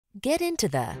Get into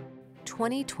the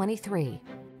 2023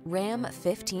 Ram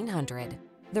 1500.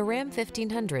 The Ram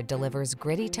 1500 delivers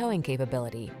gritty towing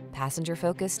capability,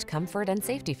 passenger-focused comfort and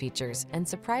safety features, and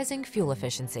surprising fuel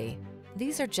efficiency.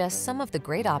 These are just some of the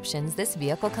great options this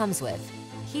vehicle comes with: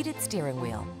 heated steering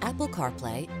wheel, Apple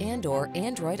CarPlay and/or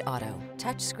Android Auto,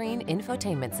 touchscreen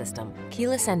infotainment system,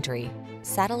 keyless entry,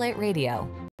 satellite radio,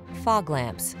 fog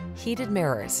lamps, heated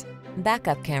mirrors,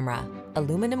 backup camera,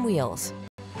 aluminum wheels,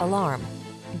 alarm.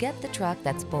 Get the truck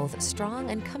that's both strong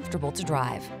and comfortable to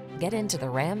drive. Get into the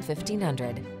Ram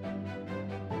 1500.